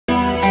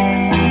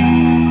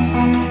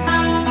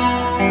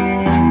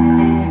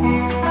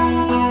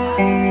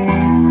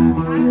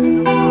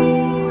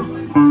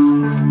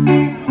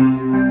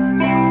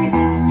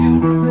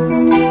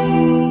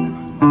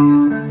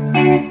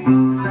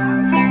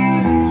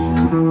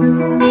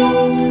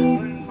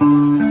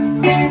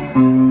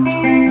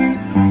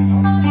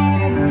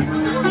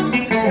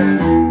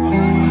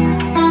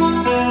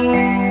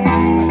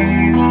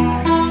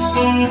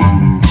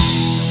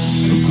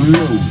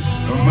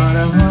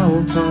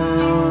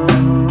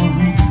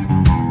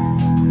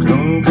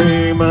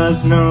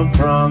not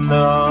from the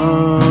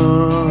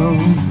home.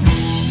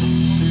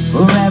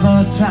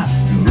 Forever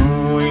trust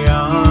who we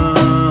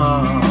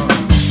are,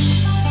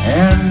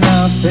 and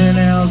nothing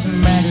else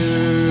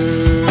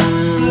matters.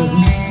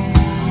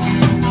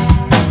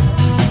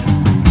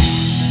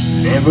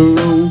 Never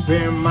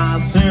open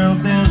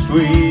myself this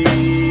way.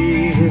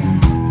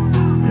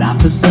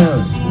 Life is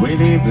us, we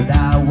live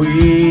without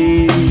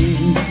we.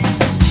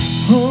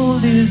 All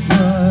these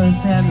words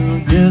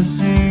and just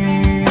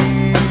say,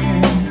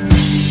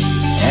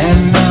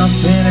 and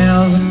nothing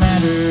else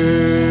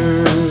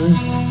matters.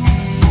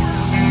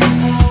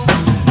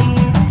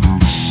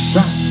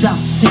 Just a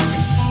sick,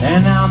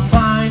 and I'm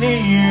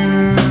finding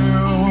you.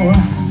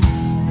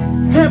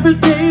 Every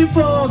day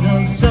for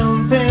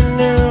something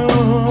new.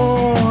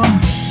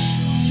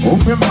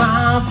 Open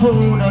my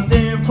phone, a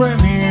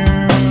different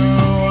view,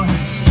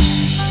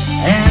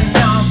 and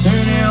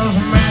nothing else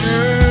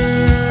matters.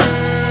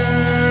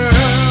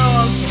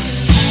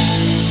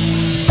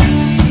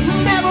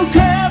 Never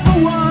care for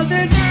what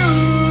they do,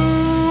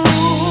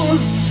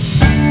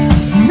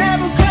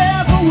 never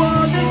care for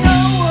what they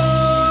know.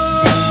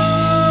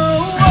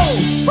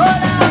 But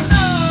I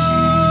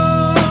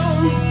know,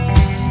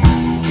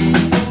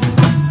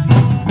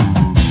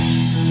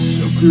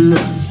 so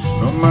close,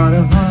 no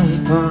matter how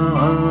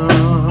far.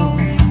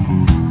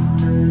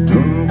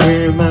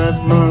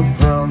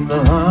 From the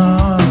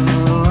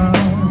heart,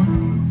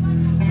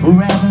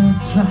 forever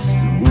trust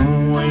who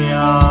we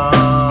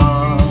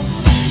are,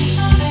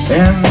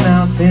 and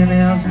nothing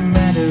else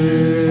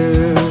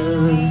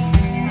matters.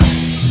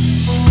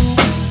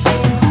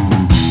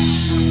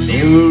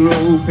 Never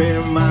open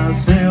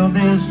myself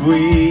this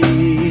way.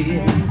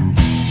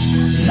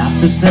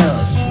 Life is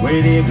us, we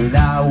live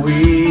without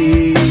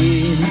we.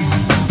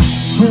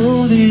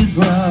 All these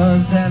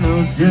words and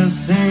I'll just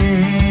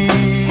say,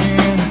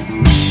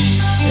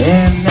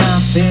 and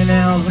nothing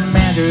else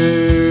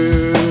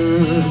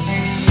matters.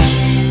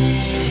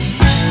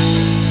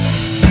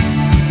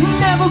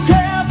 Never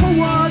care for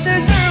what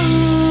they do,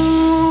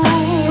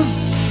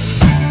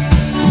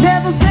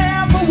 never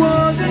care for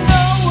what they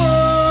know.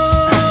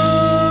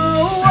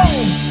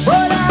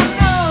 But I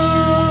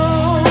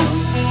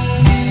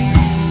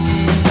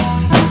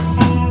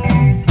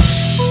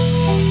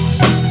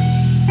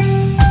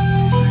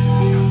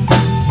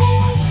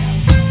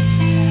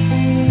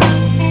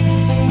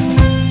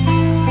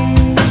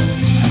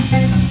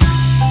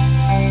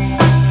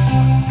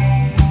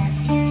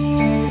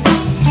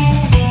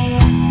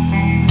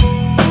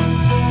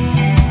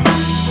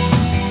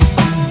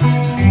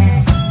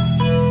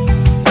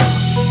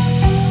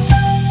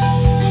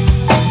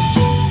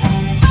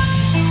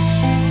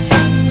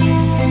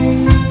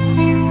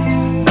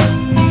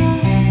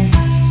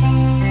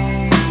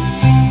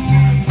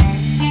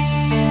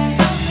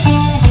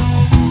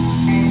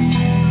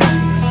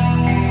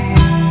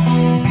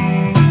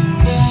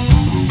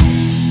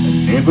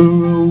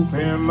never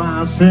open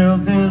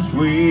myself this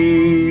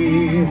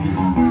way.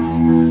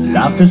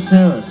 Life is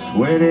us,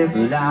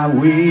 whatever I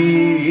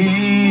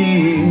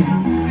we.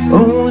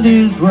 All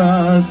these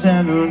words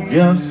and I'll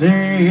just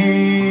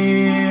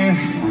say,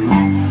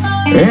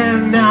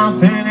 and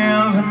nothing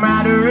else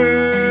matters.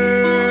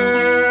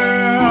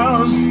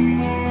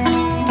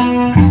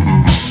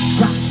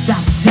 Just a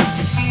sick,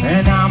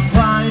 and I'm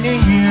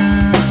finding you.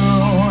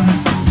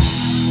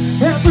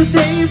 Every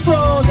day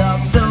for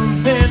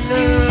something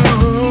new.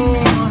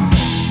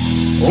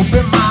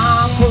 Open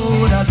my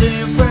phone, a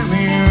different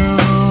view,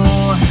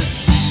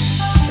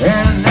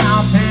 and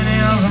nothing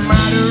else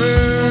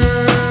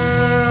matters.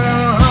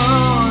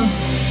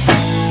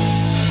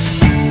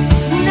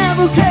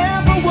 Never care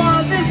for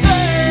what they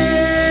say,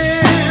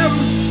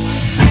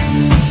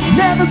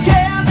 never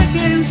care the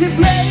games you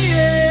play.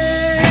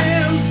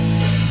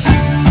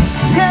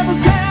 Never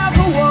care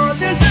for what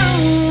they do,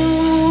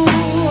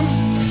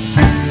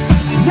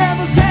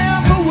 never care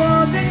for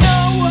what they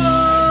know.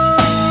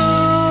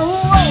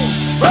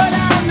 But I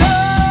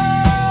know,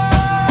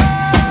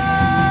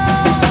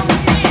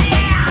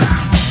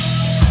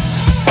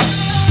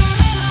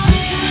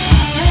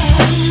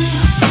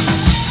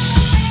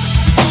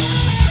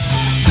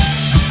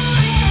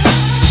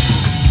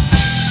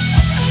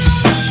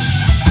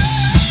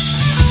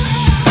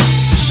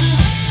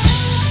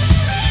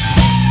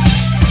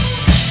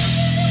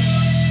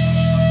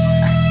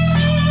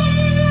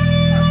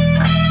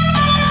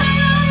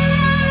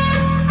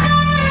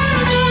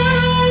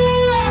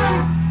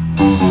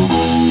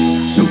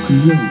 so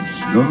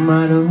close, no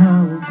matter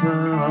how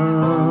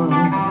far.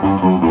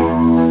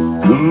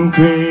 Couldn't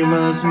claim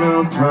us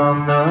not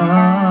from the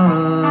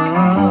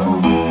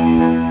heart.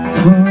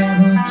 Forever